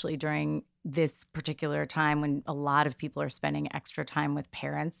 especially during this particular time when a lot of people are spending extra time with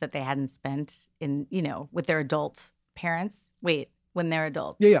parents that they hadn't spent in, with their adult parents. Wait, when they're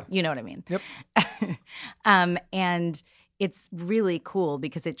adults. Yeah. You know what I mean? Yep. And it's really cool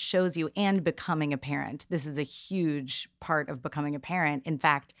because it shows you and becoming a parent. This is a huge part of becoming a parent. In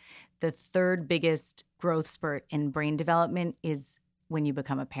fact, the third biggest growth spurt in brain development is when you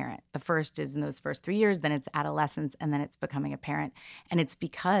become a parent. The first is in those first 3 years, then it's adolescence, and then it's becoming a parent. And it's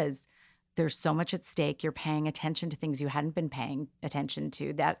because there's so much at stake. You're paying attention to things you hadn't been paying attention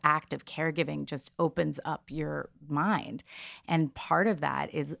to. That act of caregiving just opens up your mind. And part of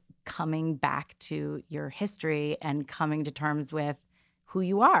that is coming back to your history and coming to terms with who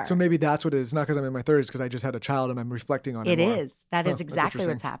you are. So maybe that's what it is. Not because I'm in my 30s, because I just had a child and I'm reflecting on it more. It is. That is exactly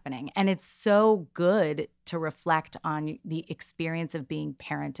what's happening. And it's so good to reflect on the experience of being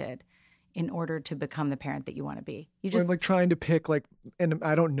parented in order to become the parent that you want to be. You just like trying to pick and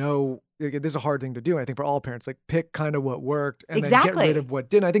I don't know, this is a hard thing to do. I think for all parents, like pick kind of what worked and then get rid of what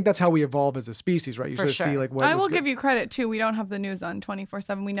didn't. I think that's how we evolve as a species, right? You For sort of see like what I was will good. give you credit too. We don't have the news on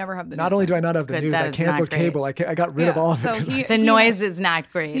 24/7. We never have the news. Not only on. do I not have the Good, news, that I is canceled not great. cable. I got rid of all of So it. the noise is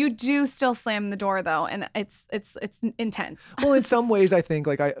not great. you do still slam the door though, and it's intense. Well, in some ways, I think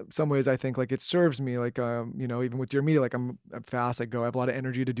like it serves me. Like even with your media, like I'm fast. I have a lot of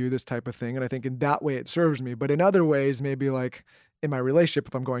energy to do this type of thing, and I think in that way it serves me. But in other ways, maybe like in my relationship,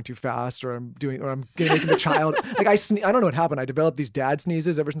 if I'm going too fast or I'm making the child like I don't know what happened. I developed these dad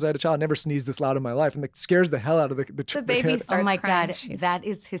sneezes ever since I had a child. I never sneezed this loud in my life, and it scares the hell out of the baby kid. starts oh my crying. God, She's- that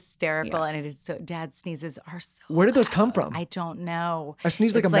is hysterical, and it is so. Dad sneezes are so. Where did those come from? I don't know. I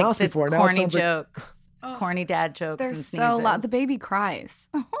sneezed like It's a mouse the before. Now it corny sounds like jokes, corny dad jokes. They're and so sneezes. loud. The baby cries.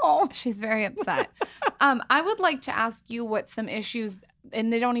 Oh. She's very upset. I would like to ask you what some issues,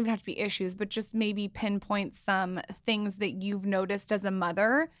 and they don't even have to be issues, but just maybe pinpoint some things that you've noticed as a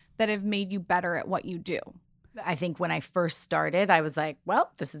mother that have made you better at what you do. I think when I first started, I was like,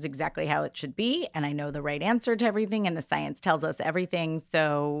 well, this is exactly how it should be. And I know the right answer to everything. And the science tells us everything.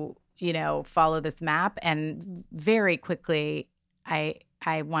 So, follow this map. And very quickly, I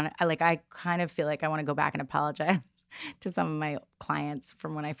kind of feel like I want to go back and apologize to some of my clients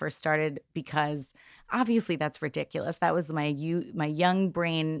from when I first started, because obviously that's ridiculous. That was my young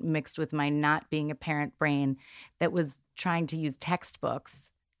brain mixed with my not being a parent brain that was trying to use textbooks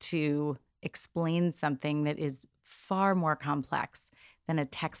to explain something that is far more complex than a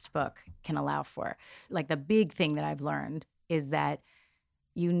textbook can allow for. Like the big thing that I've learned is that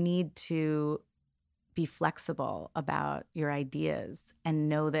you need to be flexible about your ideas and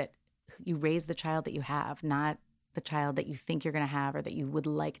know that you raise the child that you have, not the child that you think you're going to have or that you would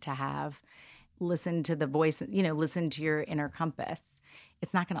like to have. Listen to the voice, listen to your inner compass.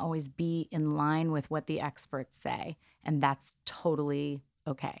 It's not going to always be in line with what the experts say, and that's totally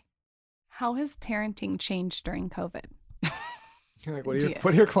okay. How has parenting changed during COVID? like,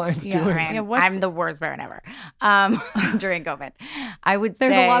 what are your clients doing? Right. Yeah, I'm the worst parent ever during COVID. I would say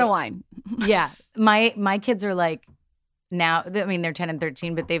There's a lot of wine. Yeah. My kids are like now, they're 10 and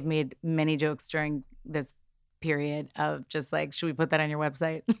 13, but they've made many jokes during this period of just like, should we put that on your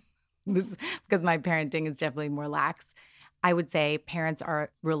website? Because my parenting is definitely more lax. I would say parents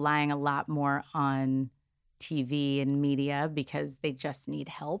are relying a lot more on TV and media because they just need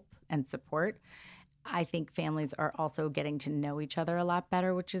help and support. I think families are also getting to know each other a lot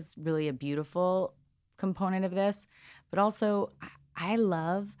better, which is really a beautiful component of this. But also,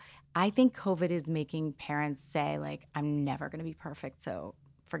 I think COVID is making parents say, like, I'm never going to be perfect, so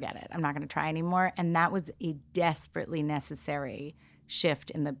forget it. I'm not going to try anymore. And that was a desperately necessary shift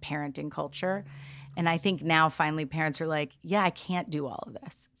in the parenting culture. And I think now finally parents are like, yeah, I can't do all of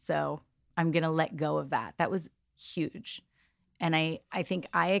this, so I'm going to let go of that. That was huge. And I think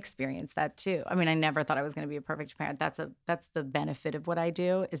I experienced that too. I never thought I was going to be a perfect parent. That's the benefit of what I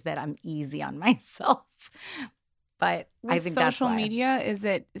do, is that I'm easy on myself. But I think that's social why. media, is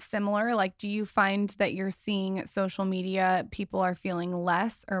it similar? Like, do you find that you're seeing social media, people are feeling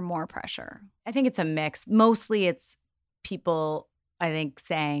less or more pressure? I think it's a mix. Mostly it's people, I think,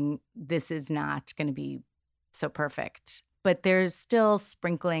 saying this is not going to be so perfect. But there's still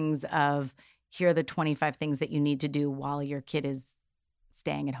sprinklings of here are the 25 things that you need to do while your kid is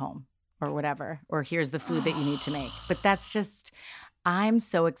staying at home or whatever. Or here's the food that you need to make. But that's just, I'm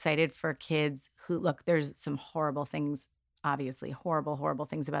so excited for kids who, look, there's some horrible things, obviously, horrible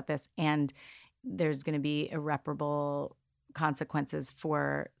things about this. And there's going to be irreparable consequences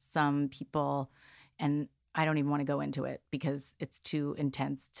for some people. And I don't even want to go into it because it's too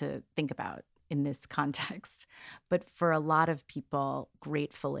intense to think about in this context. But for a lot of people,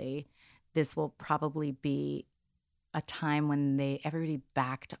 gratefully, this will probably be a time when everybody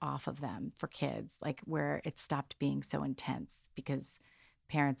backed off of them for kids, like where it stopped being so intense because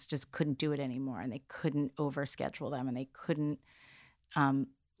parents just couldn't do it anymore and they couldn't overschedule them and they couldn't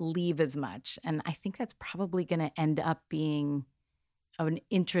leave as much. And I think that's probably going to end up being an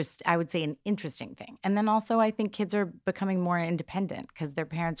interesting thing. And then also I think kids are becoming more independent because their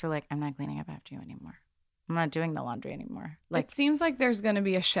parents are like, I'm not cleaning up after you anymore. I'm not doing the laundry anymore. Like, it seems like there's going to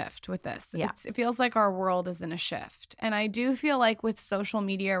be a shift with this. Yeah. It feels like our world is in a shift. And I do feel like with social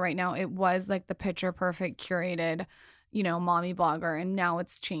media right now, it was like the picture perfect curated, mommy blogger. And now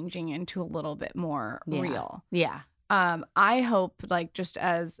it's changing into a little bit more real. Yeah. I hope just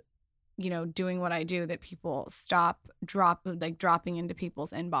as, doing what I do, that people stop dropping into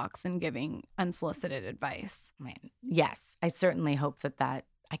people's inbox and giving unsolicited advice. Yes. I certainly hope that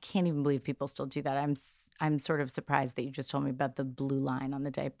I can't even believe people still do that. I'm sort of surprised that you just told me about the blue line on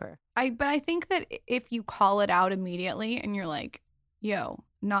the diaper. But I think that if you call it out immediately and you're like, yo,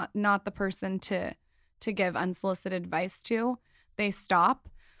 not the person to give unsolicited advice to, they stop.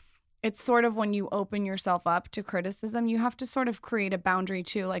 It's sort of when you open yourself up to criticism, you have to sort of create a boundary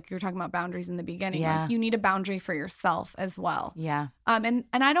too. Like you were talking about boundaries in the beginning. Yeah. Like you need a boundary for yourself as well. Yeah. And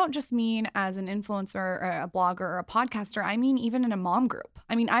I don't just mean as an influencer or a blogger or a podcaster. I mean, even in a mom group.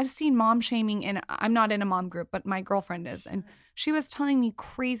 I mean, I've seen mom shaming I'm not in a mom group, but my girlfriend is. And she was telling me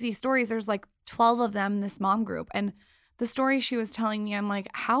crazy stories. There's like 12 of them in this mom group. And the story she was telling me, I'm like,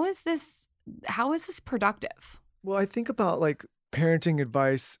 how is this productive? Well, I think about parenting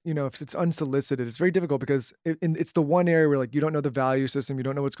advice, if it's unsolicited, it's very difficult because it's the one area where you don't know the value system, you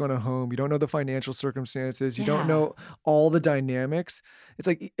don't know what's going on at home, you don't know the financial circumstances, you don't know all the dynamics. It's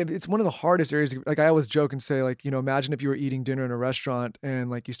it's one of the hardest areas. I always joke and say imagine if you were eating dinner in a restaurant and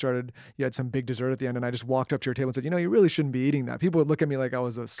you had some big dessert at the end and I just walked up to your table and said, you really shouldn't be eating that. People would look at me like I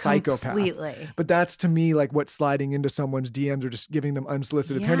was a psychopath. Completely. But that's to me what sliding into someone's DMs or just giving them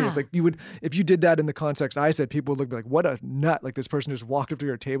unsolicited parenting. It's if you did that in the context I said, people would look like, what a nut. This person just walked up to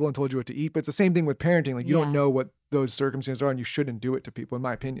your table and told you what to eat. But it's the same thing with parenting. You don't know what those circumstances are and you shouldn't do it to people, in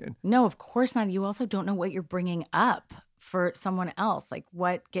my opinion. No, of course not. You also don't know what you're bringing up for someone else.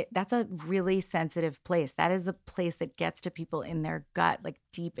 That's a really sensitive place. That is a place that gets to people in their gut,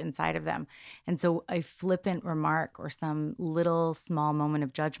 deep inside of them. And so a flippant remark or some little small moment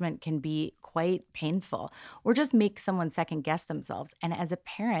of judgment can be quite painful or just make someone second guess themselves. And as a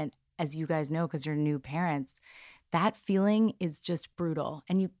parent, as you guys know, because you're new parents, that feeling is just brutal.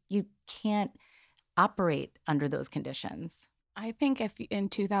 And you can't operate under those conditions. I think if in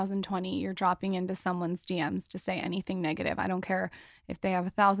 2020 you're dropping into someone's DMs to say anything negative, I don't care if they have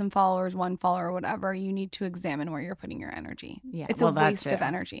 1,000 followers, 1 follower, or whatever, you need to examine where you're putting your energy. Yeah, it's a waste of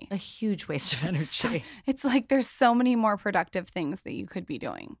energy. A huge waste of energy. It's there's so many more productive things that you could be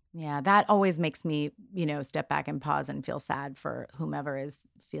doing. Yeah, that always makes me, step back and pause and feel sad for whomever is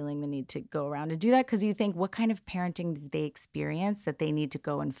feeling the need to go around and do that. Because you think, what kind of parenting did they experience that they need to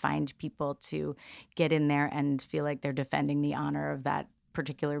go and find people to get in there and feel like they're defending the honor of that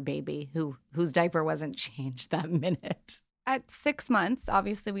particular baby whose diaper wasn't changed that minute? At 6 months,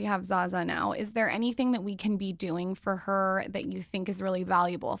 obviously we have Zaza now. Is there anything that we can be doing for her that you think is really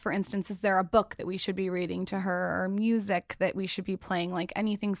valuable? For instance, is there a book that we should be reading to her or music that we should be playing,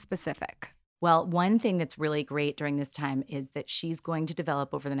 anything specific? Well, one thing that's really great during this time is that she's going to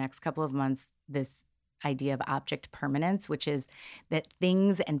develop over the next couple of months this idea of object permanence, which is that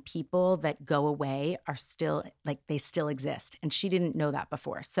things and people that go away are still, they still exist. And she didn't know that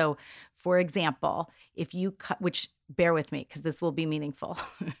before. So, for example, if you which bear with me because this will be meaningful,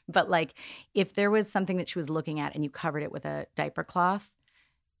 but if there was something that she was looking at and you covered it with a diaper cloth,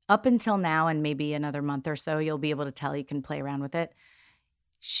 up until now and maybe another month or so, you'll be able to tell, you can play around with it.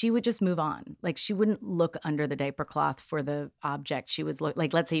 she would just move on. Like she wouldn't look under the diaper cloth for the object. She was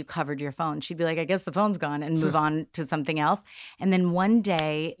like, let's say you covered your phone. She'd be like, I guess the phone's gone, and move on to something else. And then one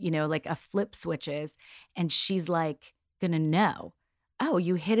day, like a flip switches and she's like gonna know, oh,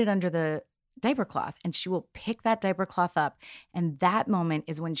 you hid it under the diaper cloth, and she will pick that diaper cloth up. And that moment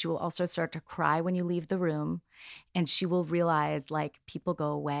is when she will also start to cry when you leave the room. And she will realize like people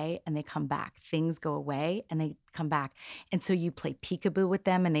go away and they come back. Things go away and they come back. And so you play peekaboo with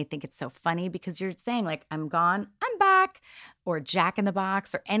them and they think it's so funny because you're saying like, I'm gone, I'm back, or Jack in the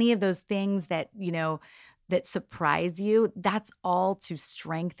Box, or any of those things that, that surprise you. That's all to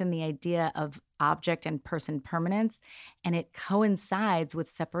strengthen the idea of object and person permanence. And it coincides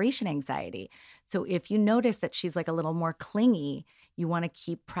with separation anxiety. So if you notice that she's like a little more clingy, you want to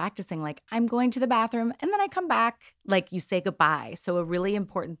keep practicing like, I'm going to the bathroom and then I come back, like you say goodbye. So a really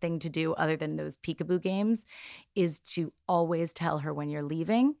important thing to do other than those peekaboo games is to always tell her when you're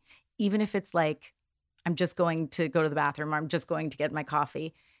leaving, even if it's like, I'm just going to go to the bathroom or I'm just going to get my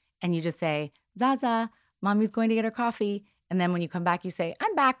coffee. And you just say, Zaza, mommy's going to get her coffee. And then when you come back, you say,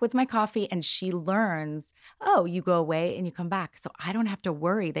 I'm back with my coffee. And she learns, oh, you go away and you come back. So I don't have to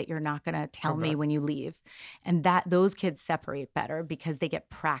worry that you're not going to tell me when you leave. And that those kids separate better because they get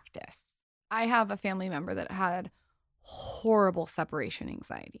practice. I have a family member that had horrible separation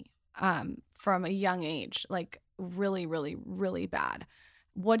anxiety from a young age, like really, really, really bad.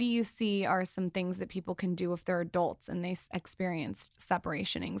 What do you see are some things that people can do if they're adults and they experienced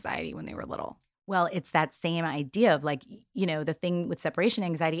separation anxiety when they were little? Well, it's that same idea of like, the thing with separation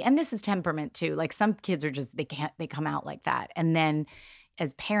anxiety, and this is temperament too. Like some kids are just, they come out like that. And then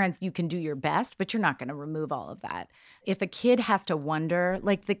as parents, you can do your best, but you're not going to remove all of that. If a kid has to wonder,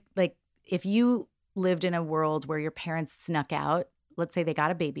 like if you lived in a world where your parents snuck out, let's say they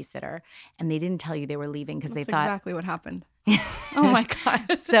got a babysitter and they didn't tell you they were leaving because they thought. Exactly what happened. Oh my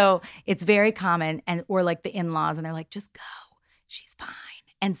God. So it's very common, or like the in-laws, and they're like, just go, she's fine.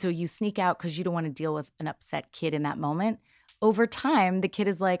 And so you sneak out because you don't want to deal with an upset kid in that moment. Over time, the kid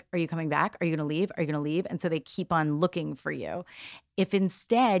is like, are you coming back? Are you going to leave? Are you going to leave? And so they keep on looking for you. If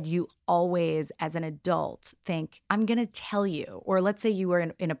instead you always, as an adult, think, I'm going to tell you, or let's say you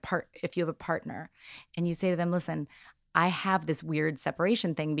were if you have a partner and you say to them, listen, I have this weird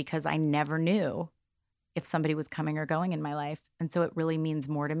separation thing because I never knew if somebody was coming or going in my life. And so it really means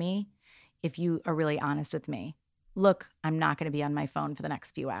more to me if you are really honest with me. Look, I'm not going to be on my phone for the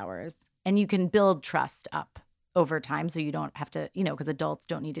next few hours. And you can build trust up over time so you don't have to, because adults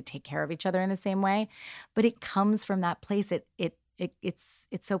don't need to take care of each other in the same way. But it comes from that place. It's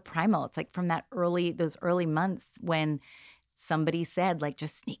so primal. It's like from those early months when somebody said like,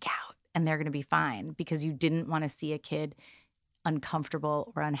 just sneak out and they're going to be fine because you didn't want to see a kid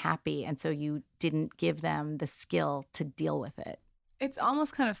uncomfortable or unhappy. And so you didn't give them the skill to deal with it. It's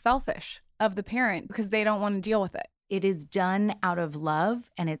almost kind of selfish of the parent because they don't want to deal with it. It is done out of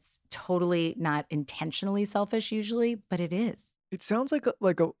love, and it's totally not intentionally selfish usually, but it is. It sounds like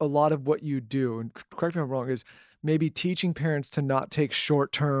a lot of what you do, and correct me if I'm wrong, is maybe teaching parents to not take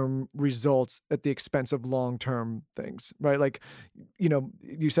short-term results at the expense of long-term things, right? Like,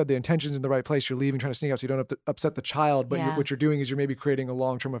 you said the intention's in the right place. You're leaving, trying to sneak out so you don't have to upset the child. But what you're doing is you're maybe creating a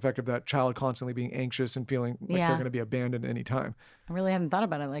long-term effect of that child constantly being anxious and feeling like they're going to be abandoned any time. I really haven't thought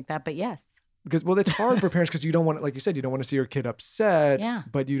about it like that, but yes. Because, it's hard for parents because you don't want, like you said, you don't want to see your kid upset,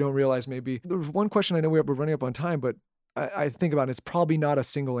 but you don't realize maybe. There was one question, I know we're running up on time, but I think about it, it's probably not a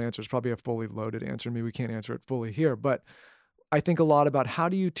single answer. It's probably a fully loaded answer. Maybe we can't answer it fully here, but I think a lot about how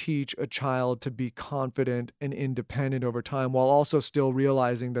do you teach a child to be confident and independent over time while also still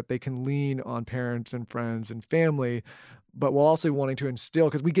realizing that they can lean on parents and friends and family, but while also wanting to instill,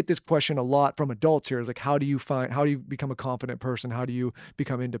 because we get this question a lot from adults here, is like, how do you become a confident person? How do you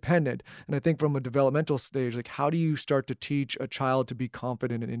become independent? And I think from a developmental stage, like, how do you start to teach a child to be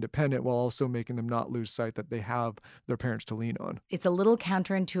confident and independent while also making them not lose sight that they have their parents to lean on? It's a little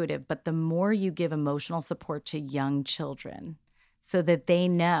counterintuitive, but the more you give emotional support to young children so that they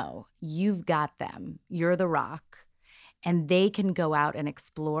know you've got them, you're the rock, and they can go out and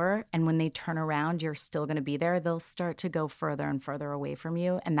explore. And when they turn around, you're still going to be there. They'll start to go further and further away from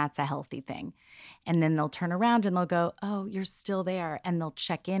you. And that's a healthy thing. And then they'll turn around and they'll go, oh, you're still there. And they'll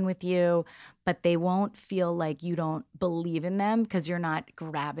check in with you, but they won't feel like you don't believe in them because you're not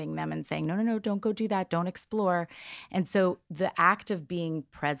grabbing them and saying, no, don't go do that. Don't explore. And so the act of being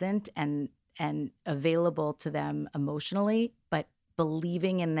present and available to them emotionally, but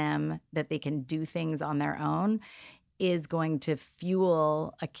believing in them that they can do things on their own is going to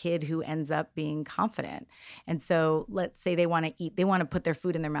fuel a kid who ends up being confident. And so let's say they want to eat, they want to put their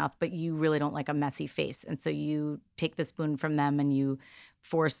food in their mouth, but you really don't like a messy face. And so you take the spoon from them and you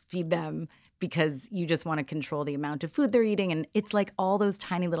force feed them because you just want to control the amount of food they're eating. And it's like all those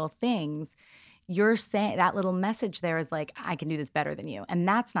tiny little things. You're saying that little message there is like, I can do this better than you. And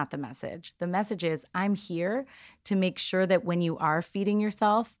that's not the message. The message is, I'm here to make sure that when you are feeding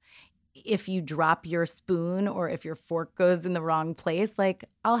yourself, if you drop your spoon or if your fork goes in the wrong place, like,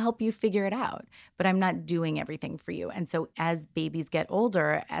 I'll help you figure it out, but I'm not doing everything for you. And so as babies get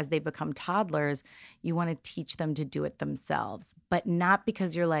older, as they become toddlers, you want to teach them to do it themselves, but not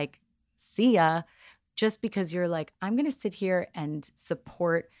because you're like, see ya, just because you're like, I'm going to sit here and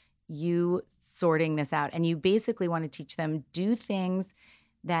support you sorting this out. And you basically want to teach them, do things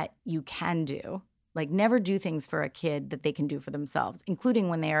that you can do. Like, never do things for a kid that they can do for themselves, including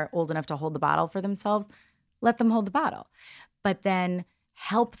when they are old enough to hold the bottle for themselves. Let them hold the bottle. But then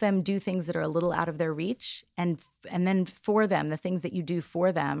help them do things that are a little out of their reach. And then for them, the things that you do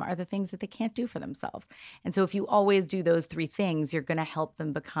for them are the things that they can't do for themselves. And so if you always do those three things, you're going to help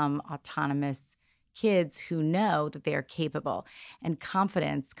them become autonomous kids who know that they are capable. And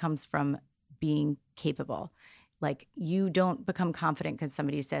confidence comes from being capable. Like, you don't become confident because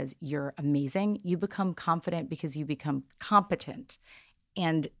somebody says you're amazing. You become confident because you become competent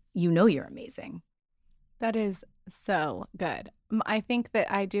and you know you're amazing. That is so good. I think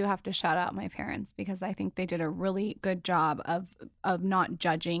that I do have to shout out my parents because I think they did a really good job of not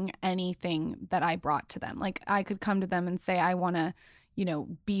judging anything that I brought to them. Like, I could come to them and say, I want to,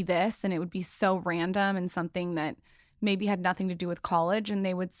 be this, and it would be so random and something that maybe had nothing to do with college, and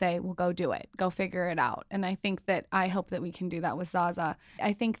they would say, well, go do it. Go figure it out. And I think that I hope that we can do that with Zaza.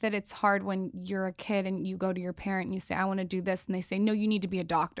 I think that it's hard when you're a kid and you go to your parent and you say, I want to do this. And they say, no, you need to be a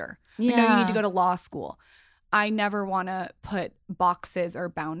doctor. Yeah. Or, no, you need to go to law school. I never want to put boxes or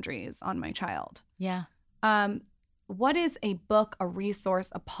boundaries on my child. Yeah. What is a book, a resource,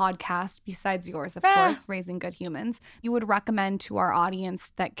 a podcast, besides yours, of course, Raising Good Humans, you would recommend to our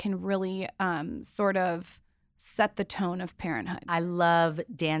audience that can really sort of set the tone of parenthood? I love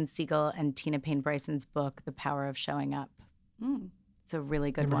Dan Siegel and Tina Payne Bryson's book, The Power of Showing Up. It's a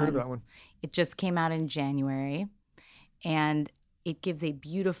really good Never one. heard of that one. It just came out in January, and it gives a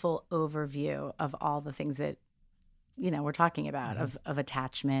beautiful overview of all the things that, we're talking about, of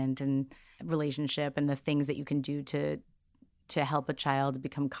attachment and relationship and the things that you can do to help a child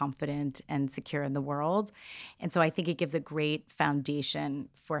become confident and secure in the world. And so I think it gives a great foundation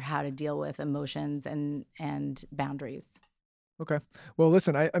for how to deal with emotions and boundaries. Okay. Well,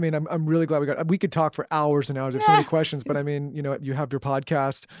 listen, I mean, I'm really glad we could talk for hours and hours. There's so many questions, but I mean, you have your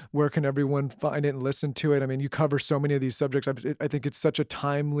podcast. Where can everyone find it and listen to it? I mean, you cover so many of these subjects. I think it's such a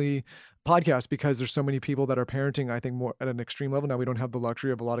timely podcast because there's so many people that are parenting, I think, more at an extreme level. Now, we don't have the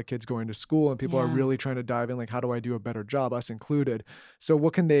luxury of a lot of kids going to school, and people are really trying to dive in, like, how do I do a better job, us included. So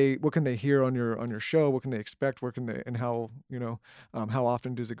what can they hear on your show? What can they expect? Where can they, and how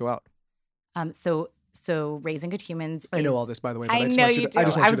often does it go out? So Raising Good Humans. I know all this, by the way. But I know you do. I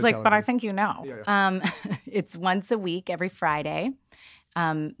was like, but I think you know. Yeah. It's once a week, every Friday.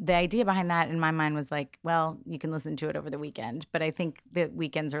 The idea behind that in my mind was like, well, you can listen to it over the weekend, but I think the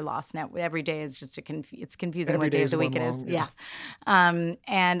weekends are lost now. Every day is just it's confusing what day of the week it is. Yeah.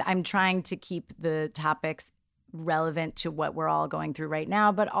 And I'm trying to keep the topics relevant to what we're all going through right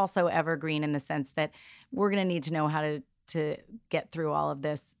now, but also evergreen in the sense that we're going to need to know how to get through all of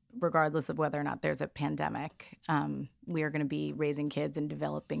this, regardless of whether or not there's a pandemic. We are going to be raising kids and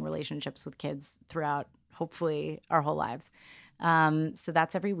developing relationships with kids throughout, hopefully, our whole lives. So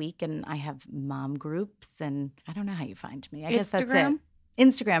that's every week, and I have mom groups, and I don't know how you find me. I guess that's it.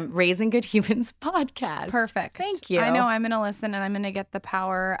 Instagram, Raising Good Humans Podcast. Perfect. Thank you. I know I'm going to listen, and I'm going to get The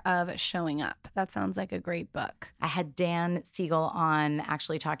Power of Showing Up. That sounds like a great book. I had Dan Siegel on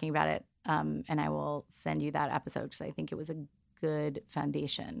actually talking about it, and I will send you that episode because I think it was a good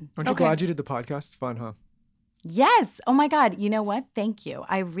foundation. Aren't you glad you did the podcast? It's fun, huh? Yes. Oh my God. You know what? Thank you.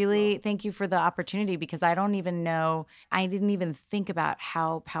 I really thank you for the opportunity because I didn't even think about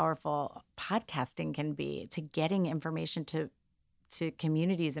how powerful podcasting can be to getting information to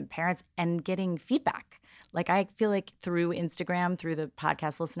communities and parents and getting feedback. Like, I feel like through Instagram, through the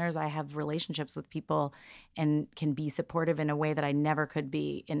podcast listeners, I have relationships with people and can be supportive in a way that I never could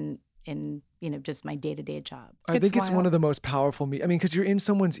be in in just my day-to-day job. I think it's wild. one of the most powerful because you're in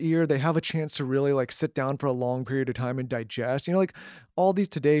someone's ear. They have a chance to really like sit down for a long period of time and digest. Like all these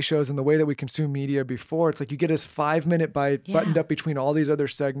Today shows and the way that we consume media before, it's like you get this 5-minute bite buttoned up between all these other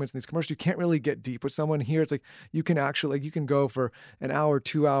segments and these commercials. You can't really get deep with someone here. It's like you can actually you can go for an hour,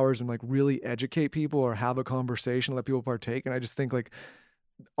 2 hours and like really educate people or have a conversation, let people partake. And I just think like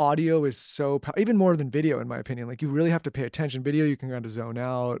audio is so even more than video, in my opinion. Like you really have to pay attention. Video, you can kind of zone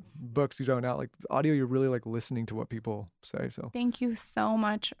out. Books, you zone out. Like audio, you're really like listening to what people say. So Thank you so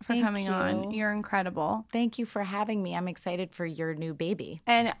much for coming on. You're incredible. Thank you for having me. I'm excited for your new baby.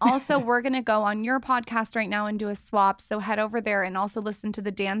 And also, we're going to go on your podcast right now and do a swap. So head over there and also listen to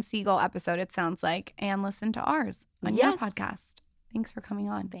the Dan Siegel episode, it sounds like, and listen to ours on your podcast. Thanks for coming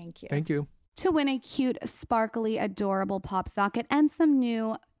on. Thank you. Thank you. To win a cute, sparkly, adorable pop socket and some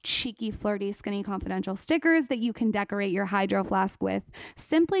new cheeky, flirty, Skinny Confidential stickers that you can decorate your hydro flask with,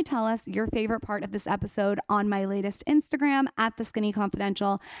 simply tell us your favorite part of this episode on my latest Instagram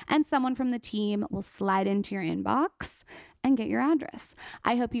 @theskinnyconfidential, and someone from the team will slide into your inbox and get your address.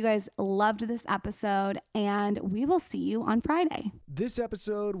 I hope you guys loved this episode, and we will see you on Friday. This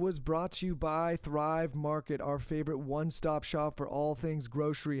episode was brought to you by Thrive Market, our favorite one-stop shop for all things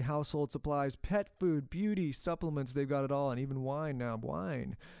grocery, household supplies, pet food, beauty, supplements. They've got it all, and even wine now.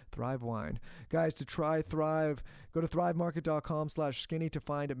 Wine. Thrive Wine. Guys, to try Thrive, go to thrivemarket.com/skinny to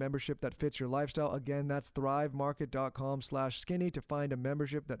find a membership that fits your lifestyle. Again, that's thrivemarket.com/skinny to find a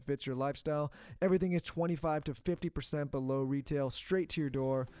membership that fits your lifestyle. Everything is 25 to 50% below retail, straight to your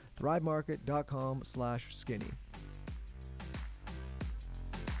door. thrivemarket.com/skinny.